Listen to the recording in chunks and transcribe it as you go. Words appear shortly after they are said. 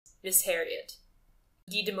Miss Harriet.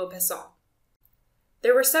 Guy de Maupassant.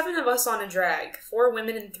 There were 7 of us on a drag, 4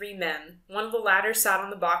 women and 3 men. One of the latter sat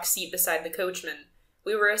on the box seat beside the coachman.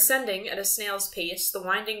 We were ascending, at a snail's pace, the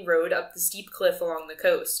winding road up the steep cliff along the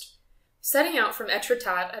coast. Setting out from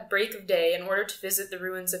Etretat at break of day in order to visit the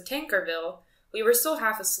ruins of Tancarville, we were still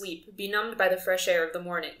half asleep, benumbed by the fresh air of the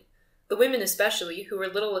morning. The women especially, who were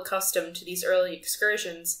little accustomed to these early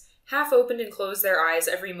excursions, half opened and closed their eyes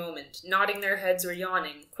every moment, nodding their heads or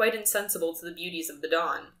yawning, quite insensible to the beauties of the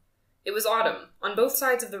dawn. It was autumn. On both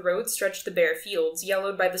sides of the road stretched the bare fields,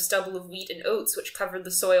 yellowed by the stubble of wheat and oats which covered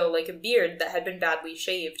the soil like a beard that had been badly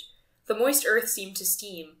shaved. The moist earth seemed to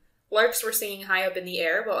steam. Larks were singing high up in the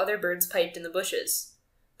air, while other birds piped in the bushes.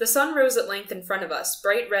 The sun rose at length in front of us,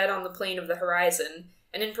 bright red on the plain of the horizon,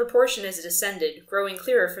 and in proportion as it ascended, growing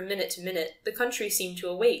clearer from minute to minute, the country seemed to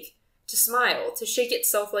awake, to smile, to shake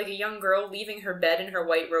itself like a young girl leaving her bed in her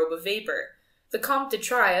white robe of vapor. The Comte de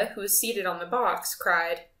Trailles, who was seated on the box,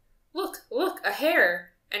 cried, "Look, look, a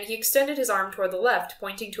hare!" and he extended his arm toward the left,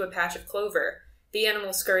 pointing to a patch of clover. The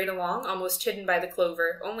animal scurried along, almost hidden by the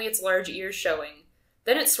clover, only its large ears showing.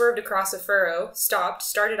 Then it swerved across a furrow, stopped,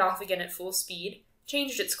 started off again at full speed,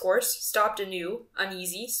 changed its course, stopped anew,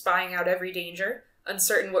 uneasy, spying out every danger,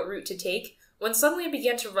 uncertain what route to take, when suddenly it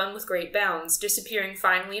began to run with great bounds, disappearing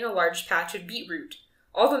finally in a large patch of beetroot.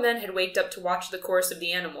 All the men had waked up to watch the course of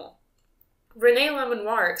the animal. René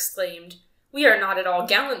Lamenoir exclaimed, "We are not at all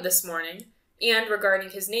gallant this morning," and, regarding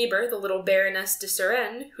his neighbor, the little Baroness de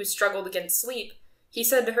Suresnes, who struggled against sleep, he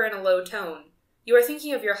said to her in a low tone, "You are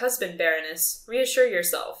thinking of your husband, Baroness. Reassure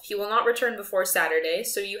yourself. He will not return before Saturday,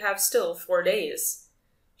 so you have still 4 days."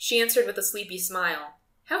 She answered with a sleepy smile,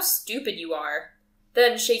 "How stupid you are."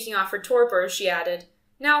 Then, shaking off her torpor, she added,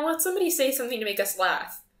 "Now let somebody say something to make us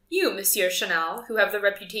laugh. You, Monsieur Chanal, who have the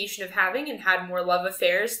reputation of having and had more love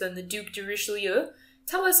affairs than the Duc de Richelieu,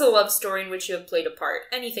 tell us a love story in which you have played a part,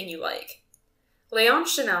 anything you like." Léon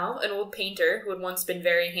Chanal, an old painter who had once been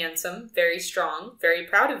very handsome, very strong, very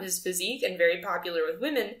proud of his physique, and very popular with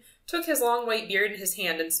women, took his long white beard in his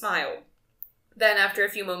hand and smiled. Then, after a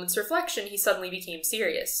few moments' reflection, he suddenly became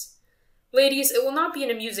serious. "Ladies, it will not be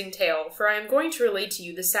an amusing tale, for I am going to relate to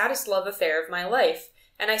you the saddest love affair of my life,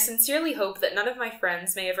 and I sincerely hope that none of my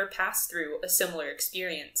friends may ever pass through a similar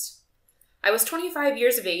experience. I was 25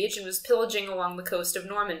 years of age and was pillaging along the coast of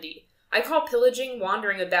Normandy. I call pillaging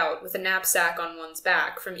wandering about with a knapsack on one's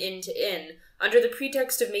back, from inn to inn, under the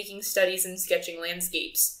pretext of making studies and sketching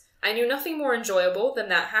landscapes. I knew nothing more enjoyable than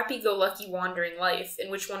that happy-go-lucky wandering life in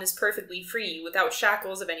which one is perfectly free, without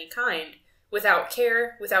shackles of any kind, without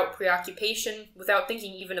care, without preoccupation, without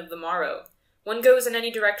thinking even of the morrow. One goes in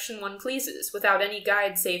any direction one pleases, without any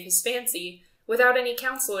guide save his fancy, without any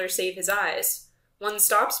counselor save his eyes. One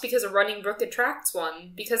stops because a running brook attracts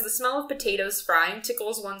one, because the smell of potatoes frying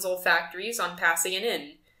tickles one's olfactories on passing an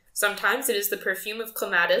inn. Sometimes it is the perfume of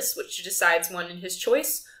clematis which decides one in his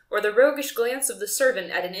choice, or the roguish glance of the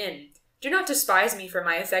servant at an inn. Do not despise me for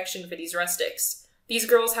my affection for these rustics. These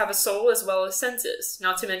girls have a soul as well as senses,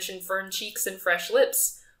 not to mention firm cheeks and fresh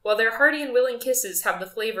lips, while their hearty and willing kisses have the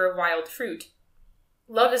flavor of wild fruit.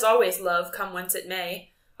 Love is always love, come whence it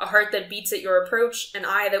may. A heart that beats at your approach, an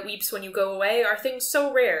eye that weeps when you go away, are things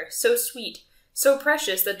so rare, so sweet, so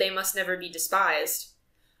precious that they must never be despised.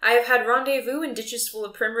 I have had rendezvous in ditches full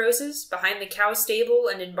of primroses, behind the cow stable,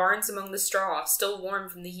 and in barns among the straw, still warm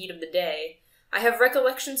from the heat of the day. I have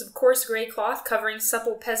recollections of coarse grey cloth covering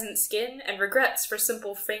supple peasant skin, and regrets for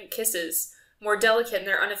simple frank kisses, more delicate in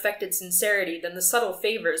their unaffected sincerity than the subtle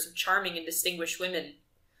favours of charming and distinguished women.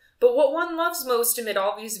 But what one loves most amid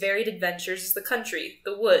all these varied adventures is the country,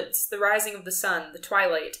 the woods, the rising of the sun, the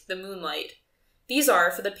twilight, the moonlight. These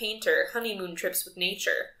are, for the painter, honeymoon trips with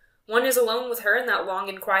nature. One is alone with her in that long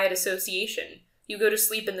and quiet association. You go to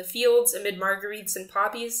sleep in the fields, amid marguerites and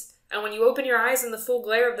poppies, and when you open your eyes in the full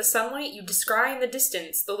glare of the sunlight, you descry in the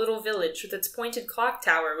distance the little village with its pointed clock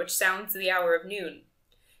tower which sounds the hour of noon.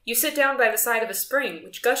 You sit down by the side of a spring,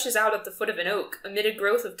 which gushes out at the foot of an oak, amid a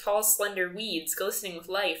growth of tall, slender weeds glistening with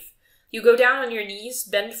life. You go down on your knees,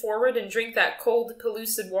 bend forward, and drink that cold,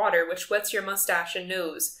 pellucid water which wets your mustache and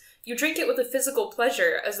nose. You drink it with a physical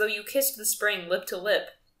pleasure, as though you kissed the spring lip to lip.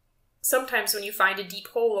 Sometimes when you find a deep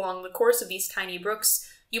hole along the course of these tiny brooks,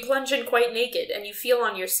 you plunge in quite naked, and you feel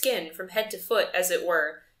on your skin, from head to foot, as it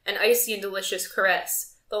were, an icy and delicious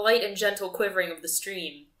caress, the light and gentle quivering of the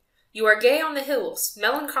stream. You are gay on the hills,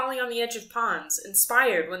 melancholy on the edge of ponds,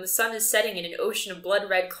 inspired when the sun is setting in an ocean of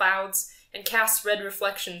blood-red clouds, and casts red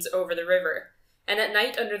reflections over the river. And at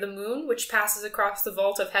night, under the moon, which passes across the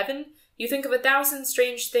vault of heaven, you think of 1,000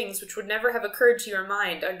 strange things which would never have occurred to your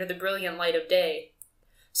mind under the brilliant light of day.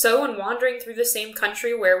 So, in wandering through the same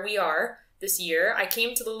country where we are, this year, I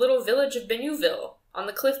came to the little village of Bénouville, on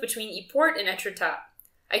the cliff between Yport and Étretat.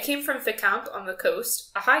 I came from Fécamp on the coast,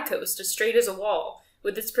 a high coast as straight as a wall,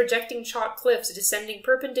 with its projecting chalk cliffs descending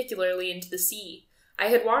perpendicularly into the sea. I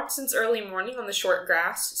had walked since early morning on the short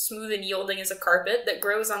grass, smooth and yielding as a carpet that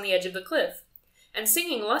grows on the edge of the cliff. And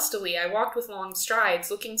singing lustily, I walked with long strides,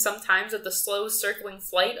 looking sometimes at the slow circling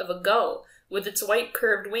flight of a gull, with its white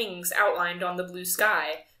curved wings outlined on the blue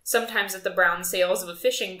sky, sometimes at the brown sails of a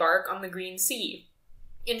fishing bark on the green sea.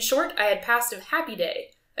 In short, I had passed a happy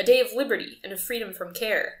day, a day of liberty and of freedom from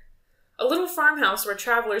care. A little farmhouse where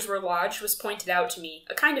travelers were lodged was pointed out to me,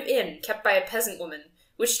 a kind of inn kept by a peasant woman,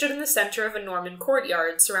 which stood in the center of a Norman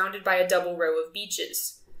courtyard surrounded by a double row of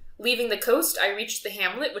beeches. Leaving the coast, I reached the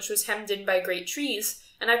hamlet, which was hemmed in by great trees,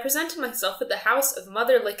 and I presented myself at the house of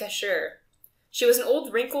Mother Le Cacheur. She was an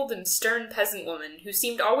old, wrinkled, and stern peasant woman, who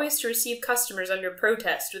seemed always to receive customers under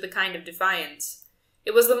protest with a kind of defiance.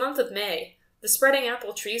 It was the month of May. The spreading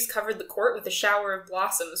apple trees covered the court with a shower of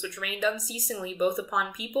blossoms, which rained unceasingly both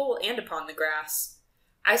upon people and upon the grass.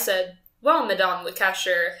 I said, "Well, Madame Le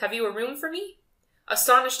Cacheur, have you a room for me?"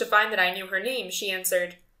 Astonished to find that I knew her name, she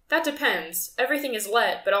answered, "That depends. Everything is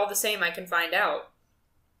let, but all the same I can find out."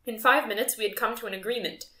 In 5 minutes we had come to an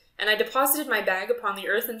agreement, and I deposited my bag upon the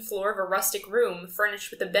earthen floor of a rustic room,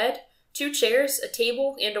 furnished with a bed, 2 chairs, a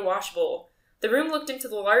table, and a washbowl. The room looked into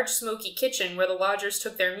the large smoky kitchen where the lodgers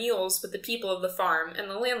took their meals with the people of the farm and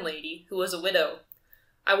the landlady, who was a widow.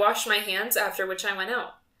 I washed my hands, after which I went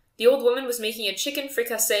out. The old woman was making a chicken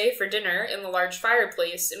fricassee for dinner in the large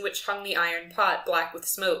fireplace in which hung the iron pot black with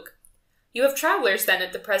smoke. "You have travelers, then,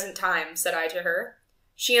 at the present time," said I to her.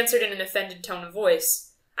 She answered in an offended tone of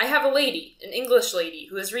voice, "I have a lady, an English lady,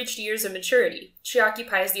 who has reached years of maturity. She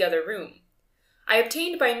occupies the other room." I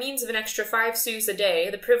obtained by means of an extra 5 sous a day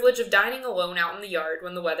the privilege of dining alone out in the yard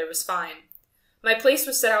when the weather was fine. My place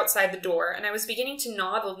was set outside the door, and I was beginning to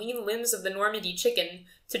gnaw the lean limbs of the Normandy chicken,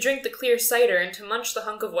 to drink the clear cider, and to munch the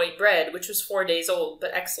hunk of white bread, which was 4 days old,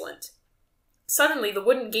 but excellent. Suddenly the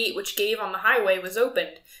wooden gate which gave on the highway was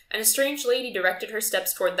opened, and a strange lady directed her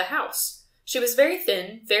steps toward the house. She was very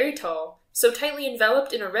thin, very tall, so tightly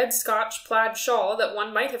enveloped in a red Scotch plaid shawl that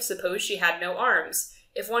one might have supposed she had no arms,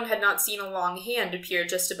 if one had not seen a long hand appear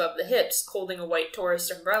just above the hips, holding a white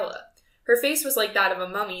tourist umbrella. Her face was like that of a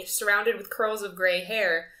mummy, surrounded with curls of grey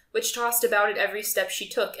hair, which tossed about at every step she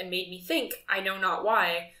took, and made me think, I know not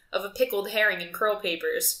why, of a pickled herring in curl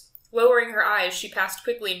papers. Lowering her eyes, she passed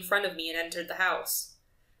quickly in front of me and entered the house.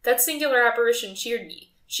 That singular apparition cheered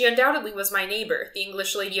me. She undoubtedly was my neighbor, the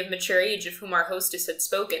English lady of mature age of whom our hostess had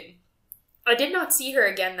spoken. I did not see her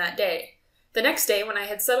again that day. The next day, when I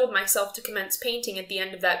had settled myself to commence painting at the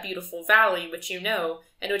end of that beautiful valley which you know,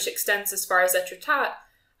 and which extends as far as Étretat,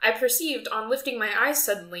 I perceived, on lifting my eyes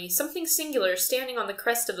suddenly, something singular standing on the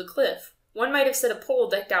crest of the cliff. One might have said a pole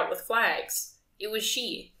decked out with flags. It was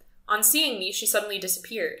she. On seeing me, she suddenly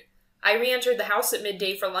disappeared. I re-entered the house at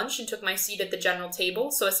midday for lunch and took my seat at the general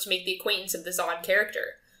table, so as to make the acquaintance of this odd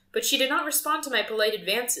character. But she did not respond to my polite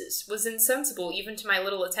advances, was insensible even to my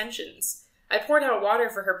little attentions. I poured out water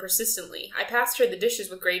for her persistently. I passed her the dishes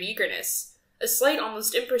with great eagerness. A slight,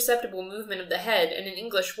 almost imperceptible movement of the head, and an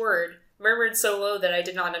English word, murmured so low that I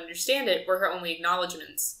did not understand it, were her only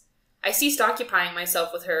acknowledgments. I ceased occupying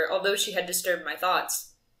myself with her, although she had disturbed my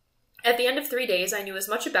thoughts. At the end of 3 days I knew as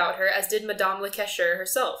much about her as did Madame Le Cacheur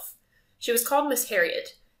herself. She was called Miss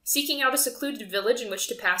Harriet. Seeking out a secluded village in which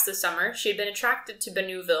to pass the summer, she had been attracted to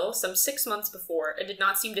Bénouville some 6 months before, and did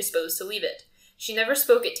not seem disposed to leave it. She never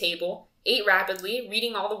spoke at table, ate rapidly,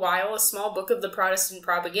 reading all the while a small book of the Protestant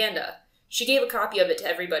propaganda. She gave a copy of it to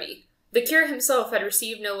everybody. The curé himself had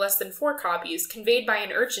received no less than 4 copies, conveyed by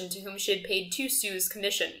an urchin to whom she had paid 2 sous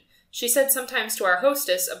commission. She said sometimes to our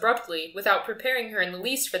hostess, abruptly, without preparing her in the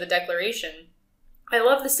least for the declaration, "I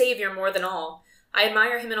love the Saviour more than all. I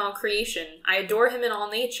admire him in all creation. I adore him in all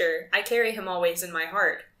nature. I carry him always in my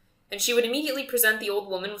heart." And she would immediately present the old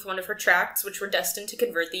woman with one of her tracts which were destined to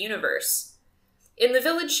convert the universe. In the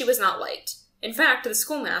village she was not liked. In fact, the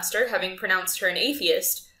schoolmaster, having pronounced her an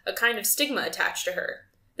atheist, a kind of stigma attached to her.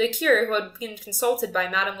 The curé, who had been consulted by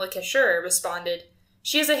Madame Le Cacheur, responded,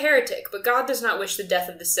 "She is a heretic, but God does not wish the death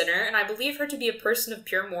of the sinner, and I believe her to be a person of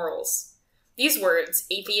pure morals." These words,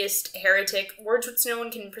 atheist, heretic, words which no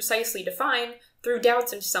one can precisely define, threw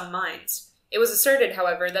doubts into some minds. It was asserted,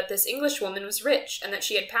 however, that this Englishwoman was rich, and that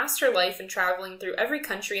she had passed her life in traveling through every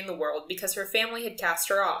country in the world because her family had cast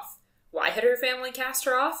her off. Why had her family cast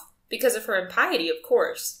her off? Because of her impiety, of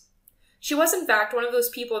course. She was, in fact, one of those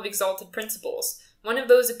people of exalted principles, one of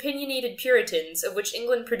those opinionated Puritans of which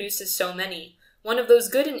England produces so many, one of those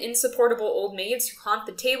good and insupportable old maids who haunt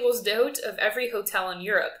the tables d'hote of every hotel in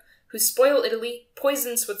Europe, who spoil Italy,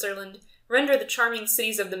 poison Switzerland, render the charming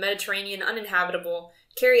cities of the Mediterranean uninhabitable,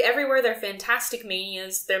 carry everywhere their fantastic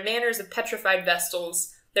manias, their manners of petrified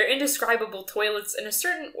vestals, their indescribable toilets, and a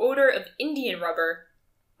certain odor of Indian rubber,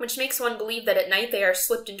 which makes one believe that at night they are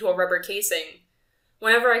slipped into a rubber casing.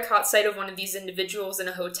 Whenever I caught sight of one of these individuals in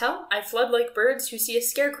a hotel, I fled like birds who see a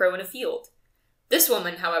scarecrow in a field. This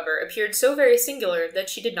woman, however, appeared so very singular that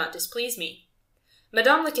she did not displease me.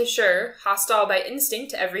 Madame la Cachère, hostile by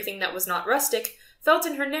instinct to everything that was not rustic, felt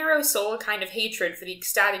in her narrow soul a kind of hatred for the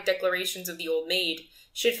ecstatic declarations of the old maid.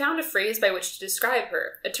 She had found a phrase by which to describe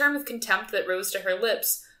her, a term of contempt that rose to her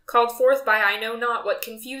lips, called forth by I know not what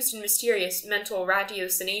confused and mysterious mental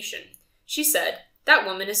ratiocination. She said, "That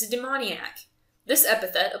woman is a demoniac." This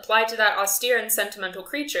epithet, applied to that austere and sentimental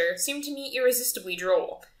creature, seemed to me irresistibly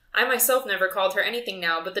droll. I myself never called her anything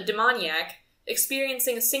now but the demoniac,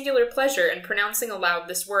 experiencing a singular pleasure in pronouncing aloud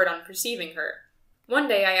this word on perceiving her. One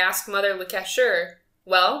day I asked Mother la Cachère,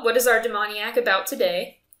 "Well, what is our demoniac about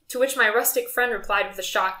today?" To which my rustic friend replied with a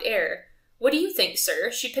shocked air, "What do you think,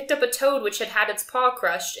 sir? She picked up a toad which had had its paw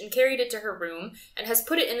crushed and carried it to her room, and has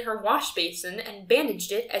put it in her wash basin and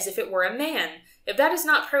bandaged it as if it were a man. If that is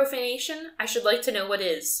not profanation, I should like to know what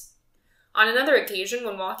is." On another occasion,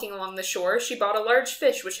 when walking along the shore, she bought a large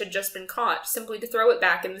fish which had just been caught, simply to throw it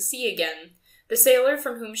back in the sea again. The sailor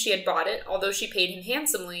from whom she had bought it, although she paid him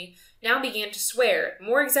handsomely, now began to swear,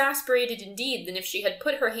 more exasperated indeed than if she had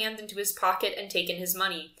put her hand into his pocket and taken his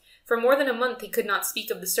money. For more than a month he could not speak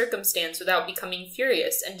of the circumstance without becoming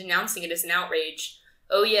furious and denouncing it as an outrage.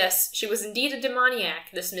 Oh yes, she was indeed a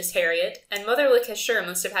demoniac, this Miss Harriet, and Mother la Cachère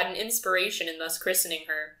must have had an inspiration in thus christening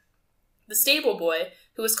her. The stable boy,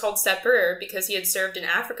 who was called Sapeur because he had served in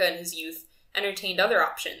Africa in his youth, entertained other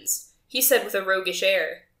options. He said with a roguish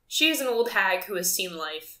air, "She is an old hag who has seen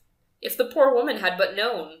life." If the poor woman had but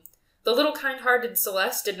known! The little kind-hearted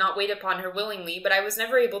Celeste did not wait upon her willingly, but I was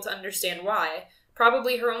never able to understand why.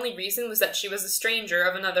 Probably her only reason was that she was a stranger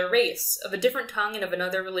of another race, of a different tongue and of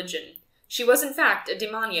another religion. She was in fact a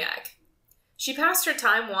demoniac. She passed her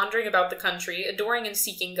time wandering about the country, adoring and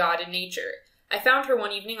seeking God and nature. I found her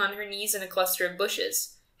one evening on her knees in a cluster of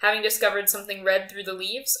bushes. Having discovered something red through the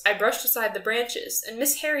leaves, I brushed aside the branches, and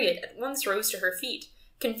Miss Harriet at once rose to her feet,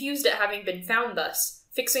 confused at having been found thus,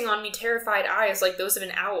 fixing on me terrified eyes like those of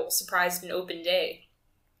an owl surprised in open day.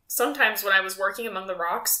 Sometimes when I was working among the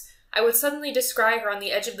rocks, I would suddenly descry her on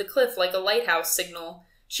the edge of the cliff like a lighthouse signal.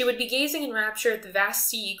 She would be gazing in rapture at the vast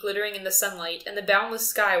sea glittering in the sunlight, and the boundless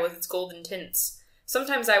sky with its golden tints.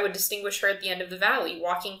 Sometimes I would distinguish her at the end of the valley,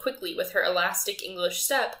 walking quickly with her elastic English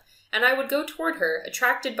step, and I would go toward her,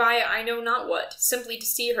 attracted by I know not what, simply to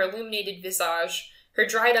see her illuminated visage, her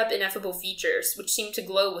dried-up ineffable features, which seemed to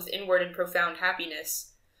glow with inward and profound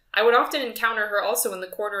happiness. I would often encounter her also in the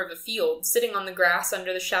corner of a field, sitting on the grass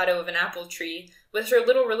under the shadow of an apple tree, with her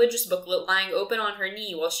little religious booklet lying open on her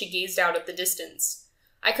knee while she gazed out at the distance.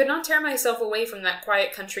 I could not tear myself away from that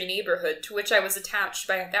quiet country neighborhood, to which I was attached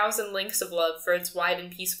by 1,000 links of love for its wide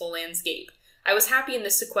and peaceful landscape. I was happy in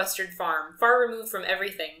this sequestered farm, far removed from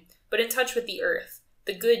everything, but in touch with the earth,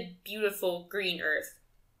 the good, beautiful, green earth.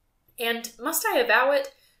 And, must I avow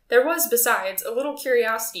it, there was, besides, a little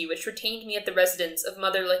curiosity which retained me at the residence of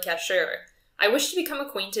Mother la Cachère. I wished to become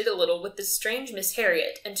acquainted a little with this strange Miss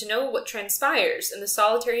Harriet, and to know what transpires in the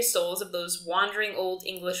solitary souls of those wandering old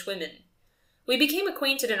English women. We became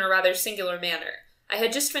acquainted in a rather singular manner. I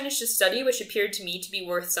had just finished a study which appeared to me to be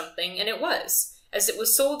worth something, and it was, as it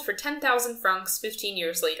was sold for 10,000 francs 15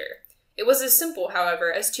 years later. It was as simple,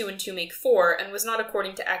 however, as 2 and 2 make 4, and was not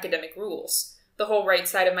according to academic rules. The whole right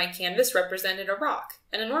side of my canvas represented a rock,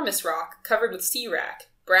 an enormous rock, covered with sea-wrack,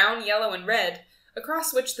 brown, yellow, and red,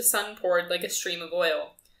 across which the sun poured like a stream of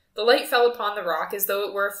oil. The light fell upon the rock as though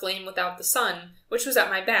it were a flame without the sun, which was at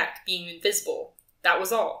my back, being invisible. That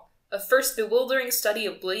was all. A first bewildering study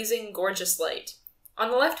of blazing, gorgeous light. On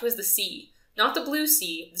the left was the sea, not the blue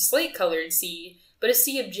sea, the slate-colored sea, but a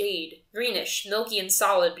sea of jade, greenish, milky and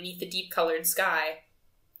solid beneath the deep-colored sky.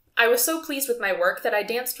 I was so pleased with my work that I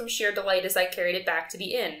danced from sheer delight as I carried it back to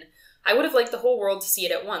the inn. I would have liked the whole world to see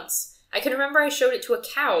it at once. I can remember I showed it to a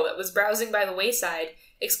cow that was browsing by the wayside,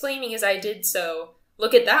 exclaiming as I did so,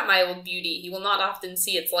 "Look at that, my old beauty, you will not often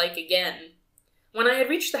see its like again." When I had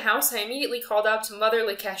reached the house, I immediately called out to Mother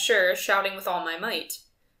la Cachère, shouting with all my might,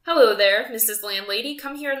 "Hello there, Mrs. Landlady,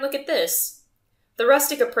 come here and look at this." The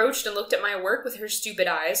rustic approached and looked at my work with her stupid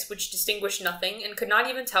eyes, which distinguished nothing, and could not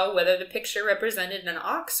even tell whether the picture represented an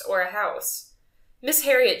ox or a house. Miss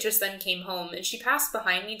Harriet just then came home, and she passed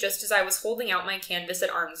behind me just as I was holding out my canvas at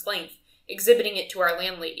arm's length, exhibiting it to our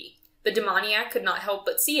landlady. The demoniac could not help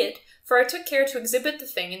but see it, for I took care to exhibit the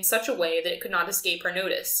thing in such a way that it could not escape her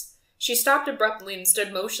notice. She stopped abruptly and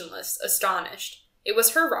stood motionless, astonished. It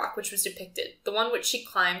was her rock which was depicted, the one which she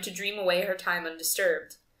climbed to dream away her time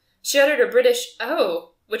undisturbed. She uttered a British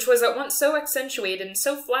 "Oh!" which was at once so accentuated and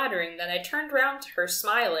so flattering that I turned round to her,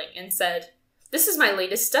 smiling, and said, "This is my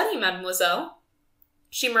latest study, mademoiselle."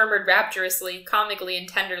 She murmured rapturously, comically, and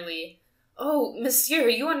tenderly, "Oh, monsieur,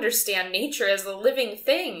 you understand nature as a living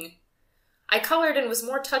thing." I colored and was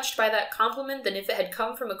more touched by that compliment than if it had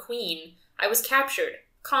come from a queen. I was captured,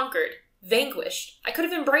 conquered, vanquished. I could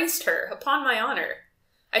have embraced her, upon my honor.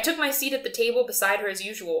 I took my seat at the table beside her as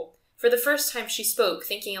usual. For the first time she spoke,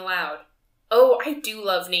 thinking aloud. "Oh, I do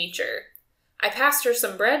love nature." I passed her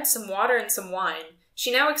some bread, some water, and some wine.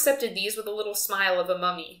 She now accepted these with a little smile of a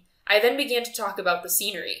mummy. I then began to talk about the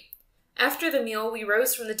scenery. After the meal, we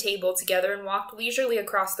rose from the table together and walked leisurely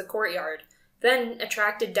across the courtyard. Then,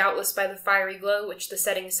 attracted doubtless by the fiery glow which the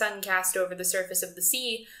setting sun cast over the surface of the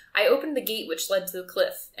sea, I opened the gate which led to the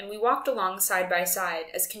cliff, and we walked along side by side,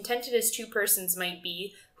 as contented as two persons might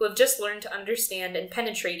be who have just learned to understand and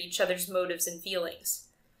penetrate each other's motives and feelings.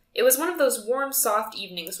 It was one of those warm, soft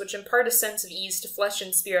evenings which impart a sense of ease to flesh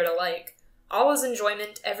and spirit alike. All is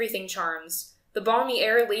enjoyment, everything charms. The balmy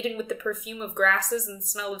air, laden with the perfume of grasses and the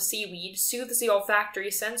smell of seaweed, soothes the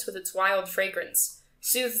olfactory sense with its wild fragrance,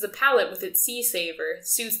 soothes the palate with its sea savor,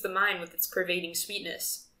 soothes the mind with its pervading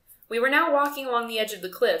sweetness. We were now walking along the edge of the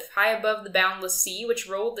cliff, high above the boundless sea, which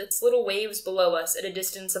rolled its little waves below us at a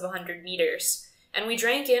distance of 100 meters, and we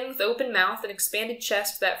drank in with open mouth and expanded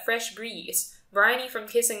chest that fresh breeze, briny from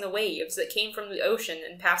kissing the waves, that came from the ocean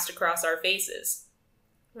and passed across our faces.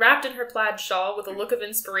 Wrapped in her plaid shawl, with a look of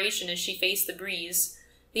inspiration as she faced the breeze,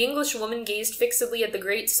 the Englishwoman gazed fixedly at the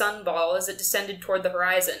great sun-ball as it descended toward the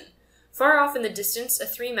horizon. Far off in the distance, a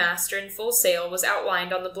three-master in full sail was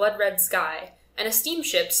outlined on the blood-red sky, and a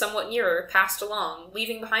steamship, somewhat nearer, passed along,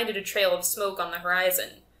 leaving behind it a trail of smoke on the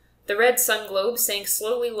horizon. The red sun-globe sank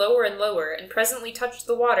slowly lower and lower, and presently touched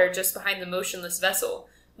the water just behind the motionless vessel,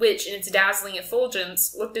 which, in its dazzling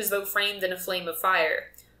effulgence, looked as though framed in a flame of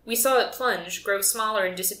fire. We saw it plunge, grow smaller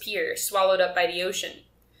and disappear, swallowed up by the ocean.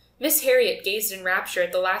 Miss Harriet gazed in rapture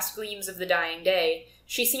at the last gleams of the dying day.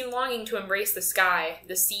 She seemed longing to embrace the sky,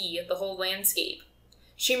 the sea, the whole landscape.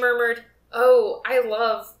 She murmured, "Oh, I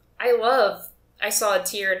love. I saw a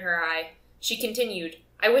tear in her eye. She continued,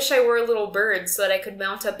 "I wish I were a little bird so that I could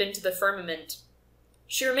mount up into the firmament."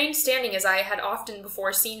 She remained standing as I had often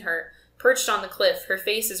before seen her, perched on the cliff, her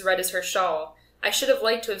face as red as her shawl. I should have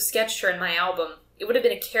liked to have sketched her in my album. It would have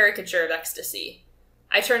been a caricature of ecstasy.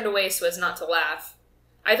 I turned away so as not to laugh.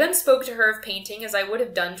 I then spoke to her of painting as I would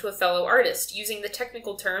have done to a fellow artist, using the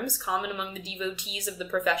technical terms common among the devotees of the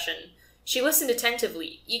profession. She listened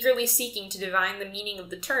attentively, eagerly seeking to divine the meaning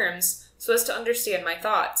of the terms so as to understand my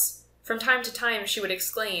thoughts. From time to time she would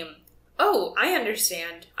exclaim, "Oh, I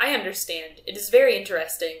understand. It is very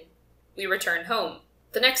interesting." We returned home.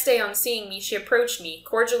 The next day on seeing me she approached me,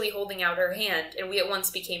 cordially holding out her hand, and we at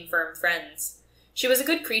once became firm friends. She was a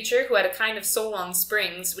good creature who had a kind of soul on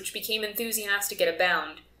springs, which became enthusiastic at a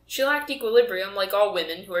bound. She lacked equilibrium, like all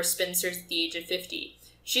women who are spinsters at the age of 50.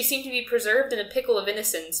 She seemed to be preserved in a pickle of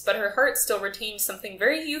innocence, but her heart still retained something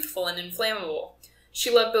very youthful and inflammable. She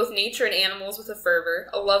loved both nature and animals with a fervor,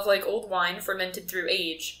 a love like old wine fermented through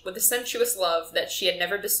age, with a sensuous love that she had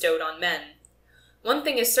never bestowed on men. One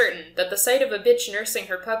thing is certain, that the sight of a bitch nursing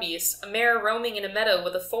her puppies, a mare roaming in a meadow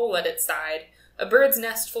with a foal at its side, a bird's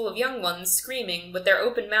nest full of young ones screaming, with their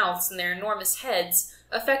open mouths and their enormous heads,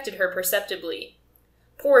 affected her perceptibly.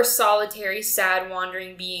 Poor, solitary, sad,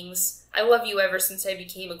 wandering beings, I love you ever since I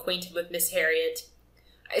became acquainted with Miss Harriet.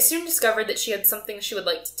 I soon discovered that she had something she would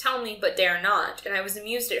like to tell me, but dare not, and I was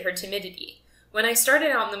amused at her timidity. When I started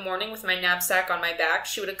out in the morning with my knapsack on my back,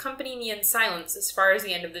 she would accompany me in silence as far as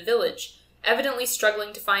the end of the village, evidently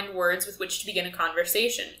struggling to find words with which to begin a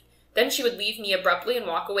conversation. Then she would leave me abruptly and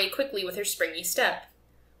walk away quickly with her springy step.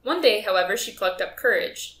 One day, however, she plucked up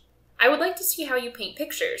courage. "I would like to see how you paint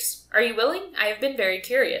pictures. Are you willing? I have been very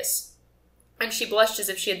curious." And she blushed as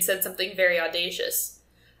if she had said something very audacious.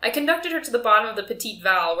 I conducted her to the bottom of the Petite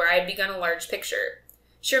Val, where I had begun a large picture.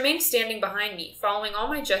 She remained standing behind me, following all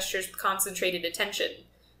my gestures with concentrated attention.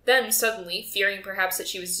 Then, suddenly, fearing perhaps that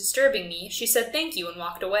she was disturbing me, she said thank you and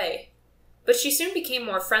walked away. But she soon became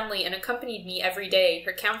more friendly and accompanied me every day,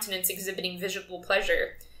 her countenance exhibiting visible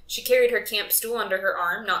pleasure. She carried her camp stool under her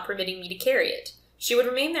arm, not permitting me to carry it. She would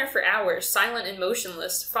remain there for hours, silent and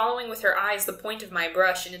motionless, following with her eyes the point of my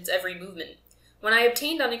brush in its every movement. When I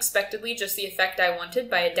obtained unexpectedly just the effect I wanted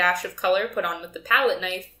by a dash of color put on with the palette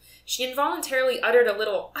knife, she involuntarily uttered a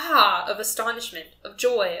little ah of astonishment, of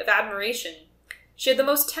joy, of admiration. She had the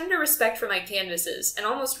most tender respect for my canvases, and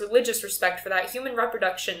almost religious respect for that human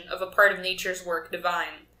reproduction of a part of nature's work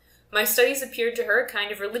divine. My studies appeared to her a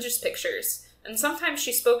kind of religious pictures, and sometimes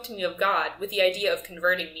she spoke to me of God, with the idea of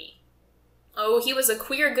converting me. Oh, he was a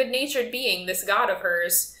queer, good-natured being, this God of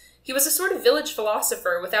hers. He was a sort of village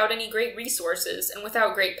philosopher without any great resources, and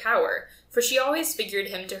without great power, for she always figured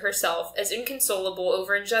him to herself as inconsolable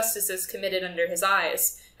over injustices committed under his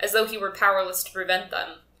eyes, as though he were powerless to prevent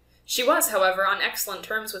them. She was, however, on excellent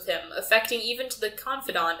terms with him, affecting even to the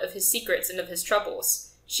confidant of his secrets and of his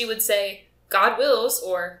troubles. She would say, "God wills,"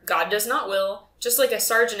 or "God does not will," just like a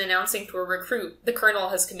sergeant announcing to a recruit, "The colonel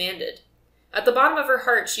has commanded." At the bottom of her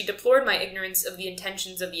heart she deplored my ignorance of the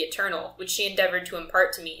intentions of the Eternal, which she endeavored to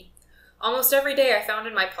impart to me. Almost every day I found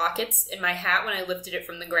in my pockets, in my hat when I lifted it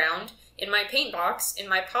from the ground, in my paint box, in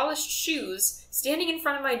my polished shoes, standing in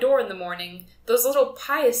front of my door in the morning, those little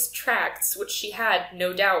pious tracts which she had,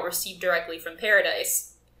 no doubt, received directly from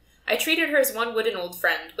paradise. I treated her as one would an old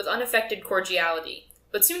friend, with unaffected cordiality,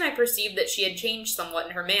 but soon I perceived that she had changed somewhat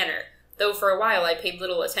in her manner, though for a while I paid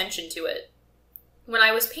little attention to it. When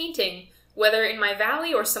I was painting, whether in my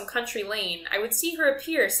valley or some country lane, I would see her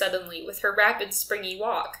appear suddenly with her rapid, springy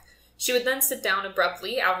walk. She would then sit down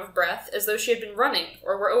abruptly, out of breath, as though she had been running,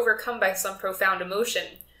 or were overcome by some profound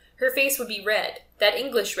emotion. Her face would be red, that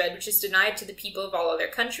English red which is denied to the people of all other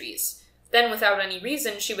countries. Then, without any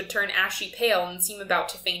reason, she would turn ashy pale and seem about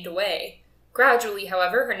to faint away. Gradually,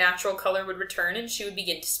 however, her natural color would return, and she would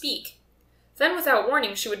begin to speak. Then, without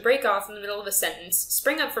warning, she would break off in the middle of a sentence,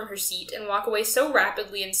 spring up from her seat, and walk away so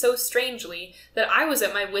rapidly and so strangely that I was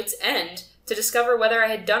at my wits' end to discover whether I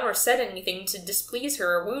had done or said anything to displease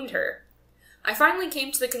her or wound her. I finally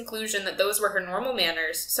came to the conclusion that those were her normal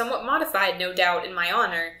manners, somewhat modified, no doubt, in my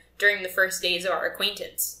honor, during the first days of our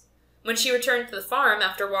acquaintance. When she returned to the farm,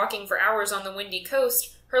 after walking for hours on the windy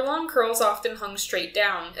coast, her long curls often hung straight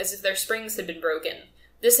down, as if their springs had been broken.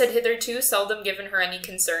 This had hitherto seldom given her any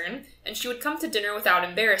concern, and she would come to dinner without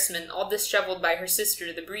embarrassment, all disheveled by her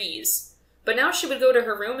sister the breeze. But now she would go to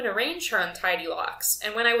her room and arrange her untidy locks,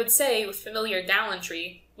 and when I would say, with familiar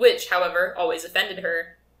gallantry, which, however, always offended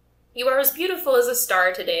her, "You are as beautiful as a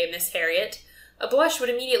star today, Miss Harriet," a blush would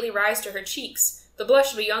immediately rise to her cheeks, the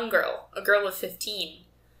blush of a young girl, a girl of 15.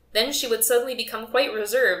 Then she would suddenly become quite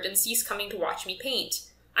reserved and cease coming to watch me paint.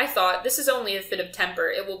 I thought, this is only a fit of temper,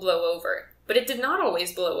 it will blow over. But it did not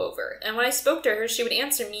always blow over, and when I spoke to her she would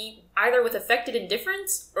answer me either with affected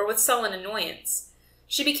indifference or with sullen annoyance.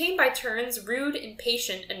 She became by turns rude,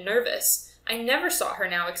 impatient, and nervous. I never saw her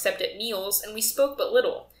now except at meals, and we spoke but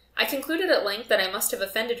little. I concluded at length that I must have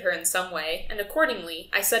offended her in some way, and accordingly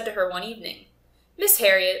I said to her one evening, "Miss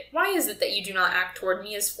Harriet, why is it that you do not act toward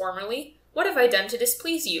me as formerly? What have I done to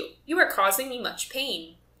displease you? You are causing me much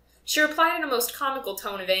pain." She replied in a most comical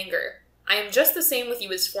tone of anger, "I am just the same with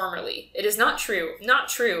you as formerly. It is not true, not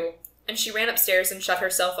true," and she ran upstairs and shut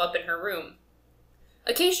herself up in her room.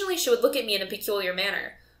 Occasionally she would look at me in a peculiar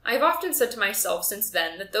manner. I have often said to myself since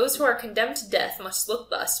then that those who are condemned to death must look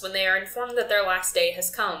thus when they are informed that their last day has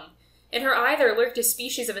come. In her eye there lurked a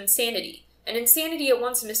species of insanity, an insanity at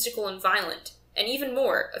once mystical and violent, and even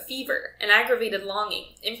more, a fever, an aggravated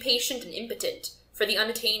longing, impatient and impotent, for the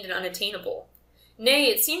unattained and unattainable. Nay,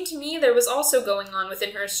 it seemed to me there was also going on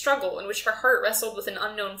within her a struggle in which her heart wrestled with an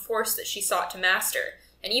unknown force that she sought to master,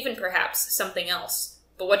 and even, perhaps, something else.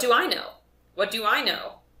 But what do I know? What do I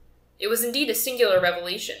know? It was indeed a singular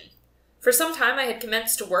revelation. For some time I had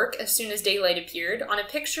commenced to work, as soon as daylight appeared, on a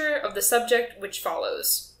picture of the subject which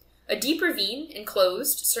follows. A deep ravine,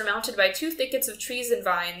 enclosed, surmounted by 2 thickets of trees and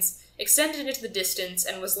vines, extended into the distance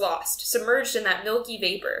and was lost, submerged in that milky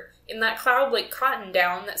vapor, in that cloud like cotton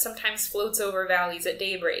down that sometimes floats over valleys at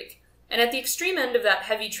daybreak. And at the extreme end of that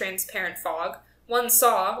heavy transparent fog, one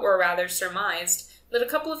saw, or rather surmised, that a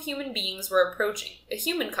couple of human beings were approaching, a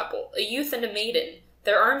human couple, a youth and a maiden,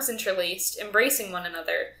 their arms interlaced, embracing one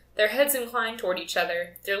another, their heads inclined toward each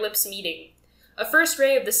other, their lips meeting. A first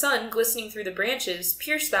ray of the sun, glistening through the branches,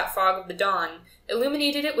 pierced that fog of the dawn,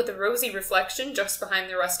 illuminated it with a rosy reflection just behind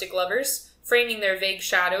the rustic lovers, framing their vague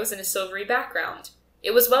shadows in a silvery background.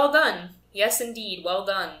 It was well done. Yes, indeed, well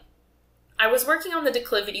done. I was working on the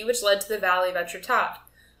declivity which led to the valley of Etretat.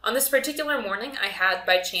 On this particular morning I had,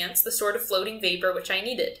 by chance, the sort of floating vapor which I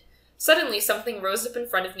needed. Suddenly something rose up in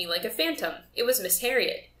front of me like a phantom. It was Miss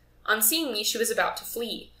Harriet. On seeing me she was about to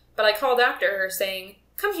flee, but I called after her, saying,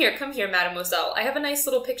 come here, mademoiselle, I have a nice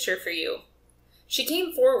little picture for you." She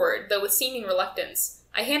came forward, though with seeming reluctance.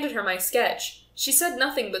 I handed her my sketch. She said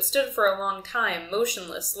nothing, but stood for a long time,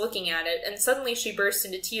 motionless, looking at it, and suddenly she burst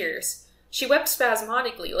into tears. She wept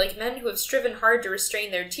spasmodically, like men who have striven hard to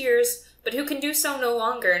restrain their tears, but who can do so no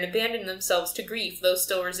longer and abandon themselves to grief, though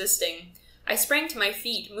still resisting. I sprang to my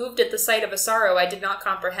feet, moved at the sight of a sorrow I did not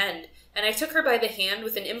comprehend, and I took her by the hand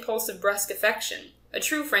with an impulse of brusque affection, a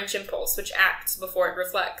true French impulse which acts before it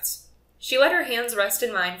reflects. She let her hands rest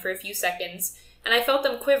in mine for a few seconds, and I felt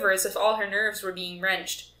them quiver as if all her nerves were being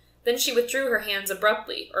wrenched. Then she withdrew her hands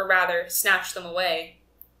abruptly, or rather, snatched them away.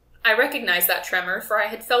 I recognized that tremor, for I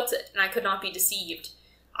had felt it, and I could not be deceived.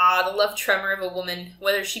 Ah, the love tremor of a woman,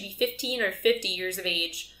 whether she be 15 or 50 years of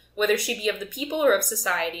age, whether she be of the people or of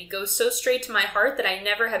society, goes so straight to my heart that I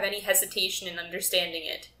never have any hesitation in understanding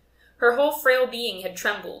it. Her whole frail being had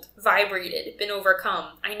trembled, vibrated, been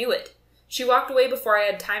overcome. I knew it. She walked away before I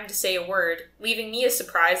had time to say a word, leaving me as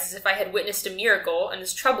surprised as if I had witnessed a miracle, and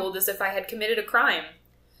as troubled as if I had committed a crime.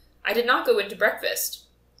 I did not go in to breakfast.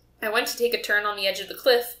 I went to take a turn on the edge of the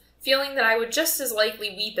cliff, feeling that I would just as likely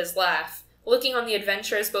weep as laugh, looking on the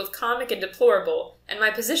adventure as both comic and deplorable, and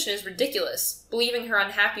my position as ridiculous, believing her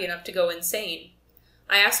unhappy enough to go insane.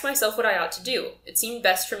 I asked myself what I ought to do. It seemed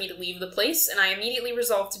best for me to leave the place, and I immediately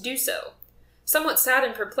resolved to do so. Somewhat sad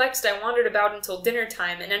and perplexed, I wandered about until dinner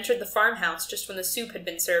time and entered the farmhouse just when the soup had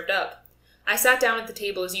been served up. I sat down at the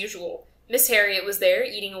table as usual. Miss Harriet was there,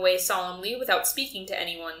 eating away solemnly, without speaking to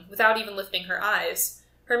anyone, without even lifting her eyes.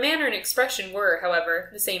 Her manner and expression were, however,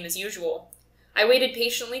 the same as usual. I waited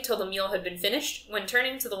patiently till the meal had been finished, when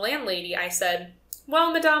turning to the landlady, I said,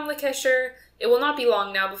 "Well, Madame le Cacheur, it will not be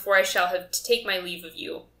long now before I shall have to take my leave of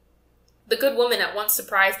you." The good woman, at once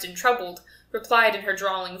surprised and troubled, replied in her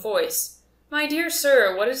drawling voice, "My dear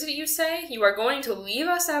sir, what is it you say? You are going to leave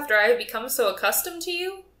us after I have become so accustomed to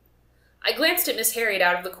you?" I glanced at Miss Harriet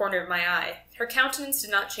out of the corner of my eye. Her countenance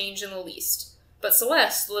did not change in the least. But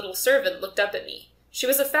Celeste, the little servant, looked up at me. She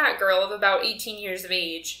was a fat girl of about 18 years of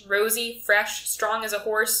age, rosy, fresh, strong as a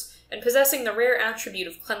horse, and possessing the rare attribute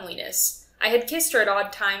of cleanliness. I had kissed her at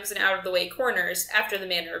odd times in out-of-the-way corners, after the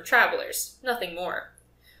manner of travelers, nothing more.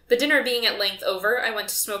 The dinner being at length over, I went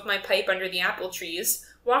to smoke my pipe under the apple trees,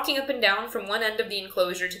 walking up and down from one end of the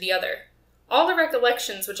enclosure to the other. All the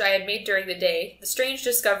recollections which I had made during the day, the strange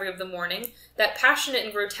discovery of the morning, that passionate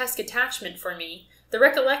and grotesque attachment for me, the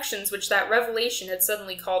recollections which that revelation had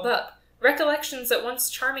suddenly called up, recollections at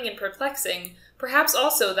once charming and perplexing, perhaps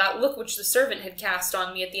also that look which the servant had cast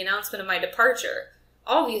on me at the announcement of my departure,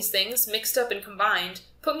 all these things, mixed up and combined,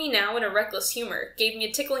 put me now in a reckless humor, gave me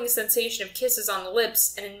a tickling sensation of kisses on the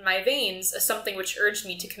lips, and in my veins a something which urged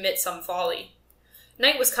me to commit some folly.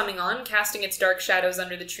 Night was coming on, casting its dark shadows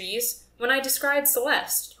under the trees, when I descried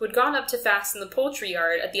Celeste, who had gone up to fasten the poultry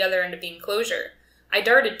yard at the other end of the enclosure. I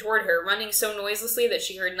darted toward her, running so noiselessly that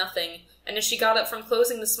she heard nothing, and as she got up from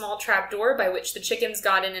closing the small trap-door by which the chickens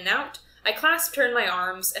got in and out, I clasped her in my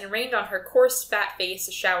arms and rained on her coarse, fat face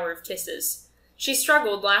a shower of kisses. She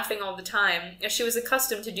struggled, laughing all the time, as she was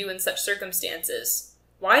accustomed to do in such circumstances.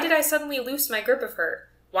 Why did I suddenly loose my grip of her?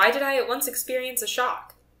 Why did I at once experience a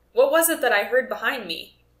shock? What was it that I heard behind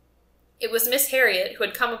me? It was Miss Harriet, who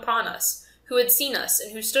had come upon us, who had seen us,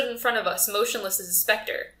 and who stood in front of us, motionless as a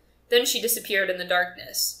spectre. Then she disappeared in the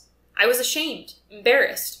darkness. I was ashamed,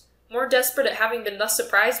 embarrassed, more desperate at having been thus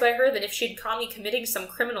surprised by her than if she had caught me committing some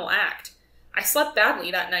criminal act. I slept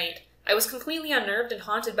badly that night. I was completely unnerved and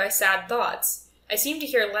haunted by sad thoughts. I seemed to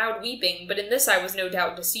hear loud weeping, but in this I was no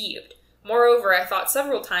doubt deceived. Moreover, I thought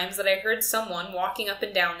several times that I heard someone walking up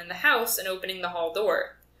and down in the house and opening the hall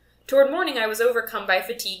door. Toward morning I was overcome by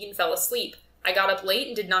fatigue and fell asleep. I got up late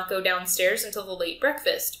and did not go downstairs until the late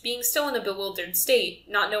breakfast, being still in a bewildered state,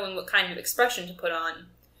 not knowing what kind of expression to put on.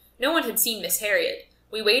 No one had seen Miss Harriet.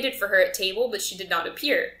 We waited for her at table, but she did not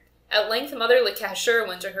appear. At length Mother le Cacheur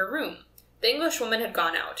went to her room. The Englishwoman had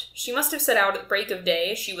gone out. She must have set out at break of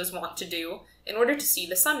day, as she was wont to do, in order to see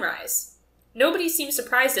the sunrise. Nobody seemed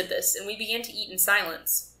surprised at this, and we began to eat in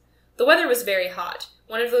silence. The weather was very hot,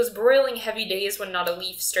 one of those broiling heavy days when not a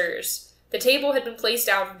leaf stirs. The table had been placed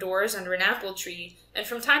out of doors under an apple tree, and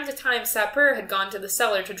from time to time Sapeur had gone to the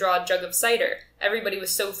cellar to draw a jug of cider. Everybody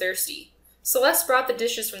was so thirsty. Celeste brought the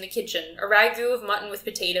dishes from the kitchen, a ragout of mutton with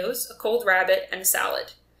potatoes, a cold rabbit, and a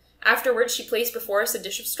salad. Afterwards she placed before us a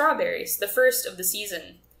dish of strawberries, the first of the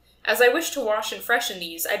season. As I wished to wash and freshen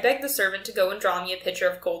these, I begged the servant to go and draw me a pitcher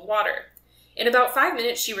of cold water. In about 5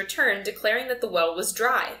 minutes she returned, declaring that the well was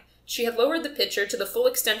dry. She had lowered the pitcher to the full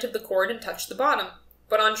extent of the cord and touched the bottom,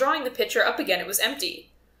 but on drawing the pitcher up again it was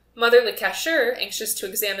empty. Mother le Cacheur, anxious to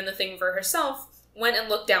examine the thing for herself, went and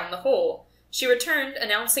looked down the hole. She returned,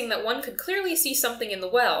 announcing that one could clearly see something in the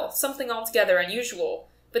well, something altogether unusual,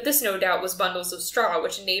 but this no doubt was bundles of straw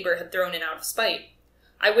which a neighbor had thrown in out of spite.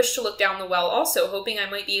 I wished to look down the well also, hoping I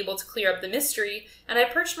might be able to clear up the mystery, and I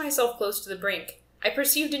perched myself close to the brink. I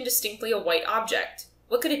perceived indistinctly a white object.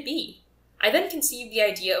 What could it be? I then conceived the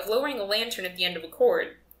idea of lowering a lantern at the end of a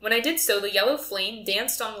cord. When I did so, the yellow flame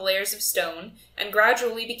danced on the layers of stone, and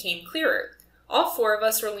gradually became clearer. All four of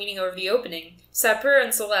us were leaning over the opening, Sapeur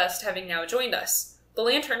and Celeste having now joined us. The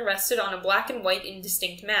lantern rested on a black and white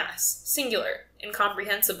indistinct mass, singular,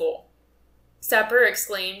 incomprehensible. Sapeur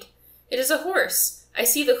exclaimed, "It is a horse! I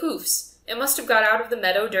see the hoofs. It must have got out of the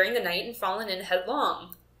meadow during the night and fallen in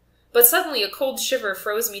headlong." But suddenly a cold shiver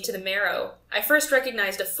froze me to the marrow. I first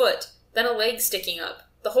recognized a foot, then a leg sticking up.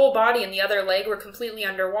 The whole body and the other leg were completely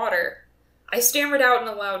under water. I stammered out in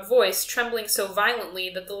a loud voice, trembling so violently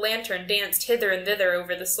that the lantern danced hither and thither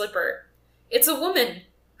over the slipper. "It's a woman!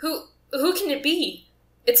 Who can it be?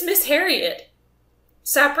 It's Miss Harriet!"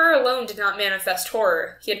 Sapeur alone did not manifest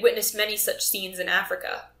horror. He had witnessed many such scenes in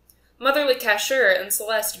Africa. Mother Lecacheur and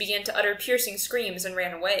Celeste began to utter piercing screams and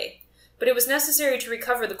ran away. But it was necessary to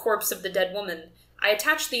recover the corpse of the dead woman. I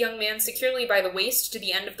attached the young man securely by the waist to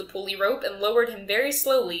the end of the pulley rope and lowered him very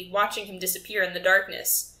slowly, watching him disappear in the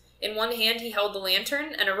darkness. In one hand he held the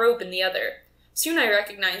lantern, and a rope in the other. Soon I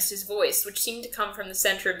recognized his voice, which seemed to come from the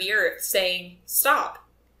center of the earth, saying, "Stop!"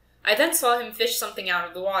 I then saw him fish something out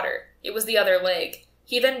of the water. It was the other leg.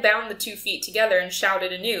 He then bound the 2 feet together and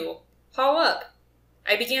shouted anew, "Haul up!"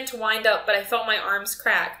 I began to wind up, but I felt my arms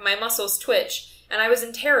crack, my muscles twitch, and I was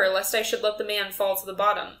in terror lest I should let the man fall to the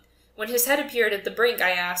bottom. When his head appeared at the brink,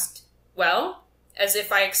 I asked, "Well?" as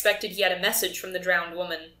if I expected he had a message from the drowned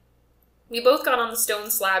woman. We both got on the stone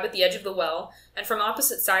slab at the edge of the well, and from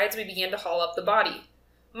opposite sides we began to haul up the body.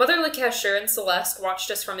 Mother Lecacheur and Celeste watched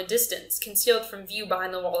us from a distance, concealed from view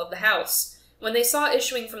behind the wall of the house. When they saw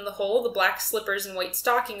issuing from the hole the black slippers and white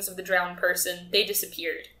stockings of the drowned person, they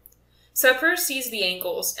disappeared. Sapeur seized the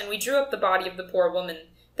ankles, and we drew up the body of the poor woman.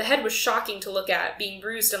 The head was shocking to look at, being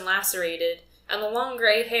bruised and lacerated, and the long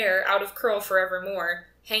gray hair, out of curl forevermore,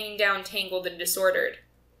 hanging down tangled and disordered.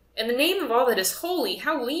 "In the name of all that is holy,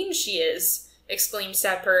 how lean she is!" exclaimed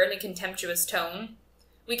Sapeur in a contemptuous tone.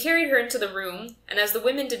 We carried her into the room, and as the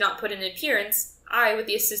women did not put in an appearance, I, with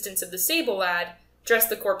the assistance of the sable lad, dressed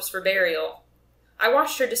the corpse for burial. I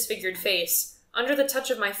washed her disfigured face. Under the touch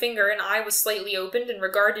of my finger an eye was slightly opened and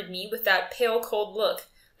regarded me with that pale, cold look,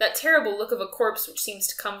 that terrible look of a corpse which seems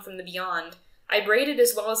to come from the beyond. I braided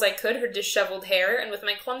as well as I could her disheveled hair, and with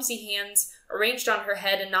my clumsy hands arranged on her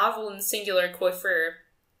head a novel and singular coiffure.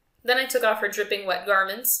 Then I took off her dripping wet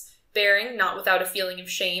garments, bearing, not without a feeling of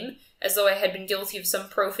shame, as though I had been guilty of some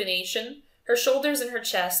profanation, her shoulders and her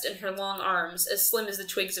chest and her long arms, as slim as the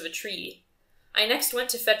twigs of a tree. I next went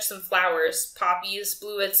to fetch some flowers, poppies,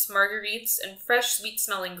 bluets, marguerites, and fresh,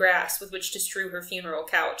 sweet-smelling grass with which to strew her funeral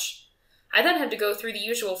couch. I then had to go through the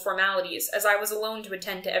usual formalities, as I was alone to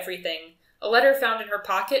attend to everything. A letter found in her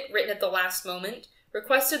pocket, written at the last moment,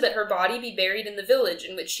 requested that her body be buried in the village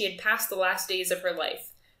in which she had passed the last days of her life.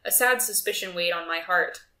 A sad suspicion weighed on my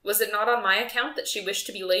heart. Was it not on my account that she wished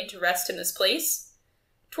to be laid to rest in this place?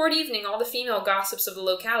 Toward evening all the female gossips of the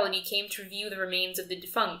locality came to view the remains of the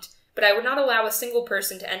defunct, but I would not allow a single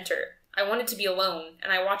person to enter. I wanted to be alone,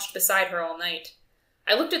 and I watched beside her all night.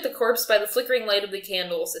 I looked at the corpse by the flickering light of the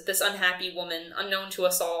candles, at this unhappy woman, unknown to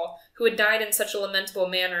us all, who had died in such a lamentable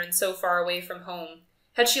manner and so far away from home.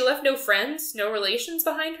 Had she left no friends, no relations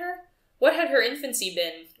behind her? What had her infancy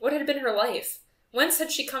been? What had been her life? Whence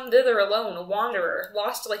had she come thither alone, a wanderer,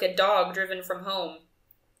 lost like a dog driven from home?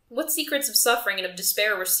 What secrets of suffering and of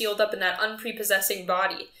despair were sealed up in that unprepossessing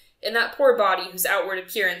body, in that poor body whose outward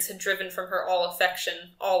appearance had driven from her all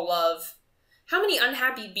affection, all love? How many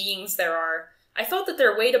unhappy beings there are! I felt that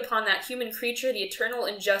there weighed upon that human creature the eternal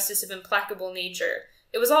injustice of implacable nature.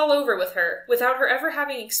 It was all over with her, without her ever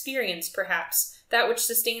having experienced, perhaps, that which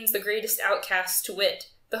sustains the greatest outcasts, to wit,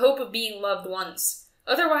 the hope of being loved once.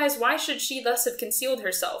 Otherwise, why should she thus have concealed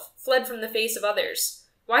herself, fled from the face of others?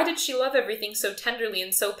 Why did she love everything so tenderly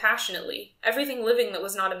and so passionately, everything living that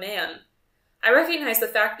was not a man? I recognized the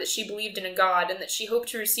fact that she believed in a God, and that she hoped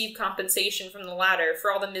to receive compensation from the latter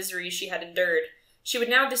for all the miseries she had endured. She would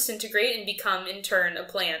now disintegrate and become, in turn, a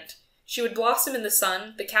plant. She would blossom in the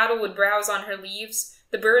sun, the cattle would browse on her leaves,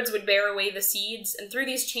 the birds would bear away the seeds, and through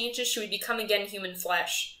these changes she would become again human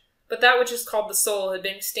flesh. But that which is called the soul had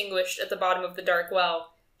been extinguished at the bottom of the dark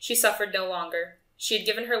well. She suffered no longer. She had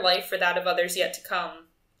given her life for that of others yet to come.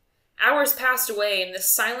 Hours passed away in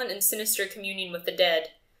this silent and sinister communion with the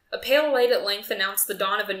dead. A pale light at length announced the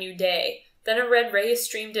dawn of a new day. Then a red ray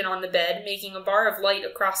streamed in on the bed, making a bar of light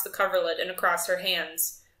across the coverlet and across her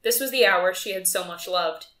hands. This was the hour she had so much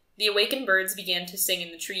loved. The awakened birds began to sing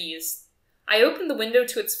in the trees. I opened the window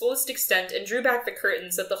to its fullest extent and drew back the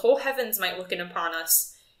curtains that the whole heavens might look in upon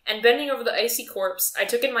us, and bending over the icy corpse, I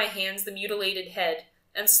took in my hands the mutilated head,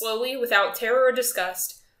 and slowly, without terror or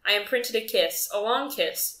disgust, I imprinted a kiss, a long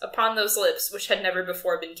kiss, upon those lips which had never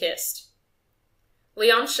before been kissed.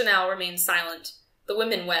 Léonce Chanel remained silent. The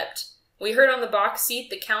women wept. We heard on the box seat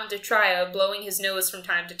the Count de Tria blowing his nose from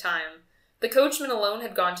time to time. The coachman alone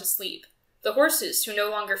had gone to sleep. The horses, who no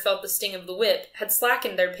longer felt the sting of the whip, had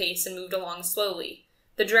slackened their pace and moved along slowly.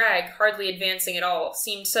 The drag, hardly advancing at all,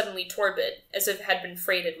 seemed suddenly torpid, as if it had been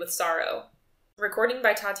freighted with sorrow. Recording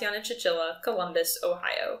by Tatiana Chichilla, Columbus,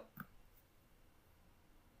 Ohio.